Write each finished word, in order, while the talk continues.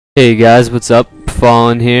Hey guys, what's up?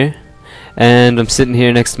 Fallen here, and I'm sitting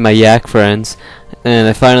here next to my yak friends, and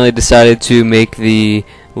I finally decided to make the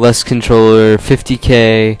Less Controller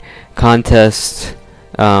 50K contest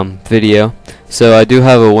video. So I do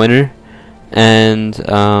have a winner, and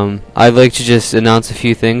I'd like to just announce a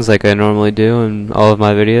few things like I normally do in all of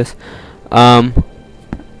my videos.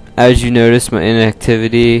 As you notice, my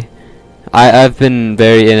inactivity. I've been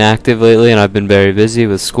very inactive lately, and I've been very busy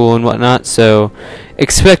with school and whatnot, so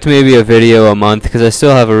expect maybe a video a month, because I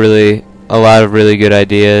still have a lot of really good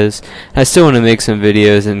ideas. I still want to make some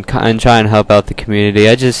videos and try and help out the community.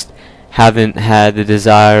 I just haven't had the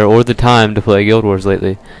desire or the time to play Guild Wars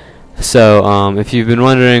lately. So if you've been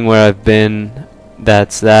wondering where I've been,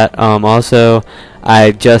 that's that. Also,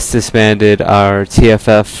 I just disbanded our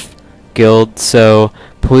TFF guild, so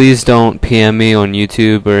please don't PM me on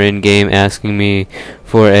YouTube or in-game asking me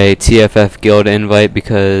for a TFF guild invite,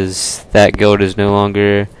 because that guild is no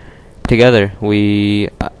longer together.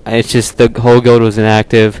 It's just the whole guild was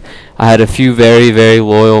inactive. I had a few very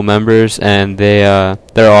loyal members, and they're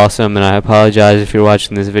awesome, and I apologize if you're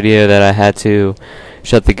watching this video that I had to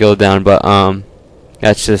shut the guild down, but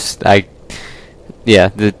that's just the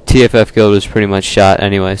TFF guild was pretty much shot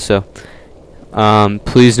anyway, so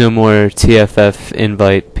please no more TFF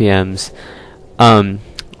invite PMs.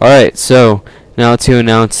 Alright, so now to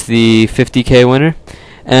announce the 50K winner.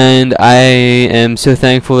 And I am so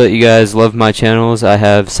thankful that you guys love my channels. I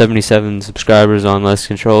have 77 subscribers on Less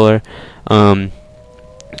Controller. Not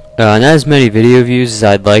as many video views as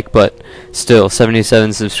I'd like, but still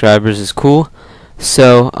 77 subscribers is cool.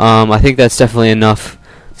 So I think that's definitely enough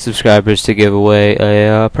subscribers to give away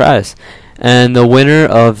a prize. And the winner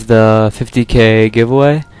of the 50K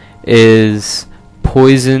giveaway is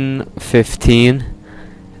Poison15.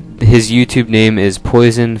 His YouTube name is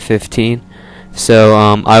Poison15. So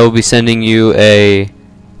I will be sending you a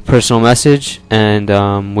personal message,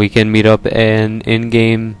 and we can meet up an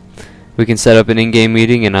in-game. We can set up an in-game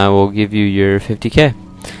meeting, and I will give you your 50K.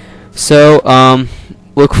 So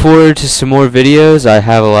look forward to some more videos. I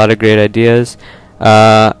have a lot of great ideas.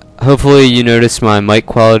 Hopefully you notice my mic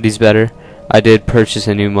quality's better. I did purchase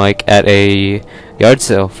a new mic at a yard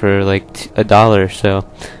sale for like $1, so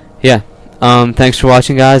yeah. Thanks for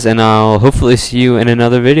watching, guys, and I'll hopefully see you in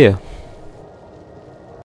another video.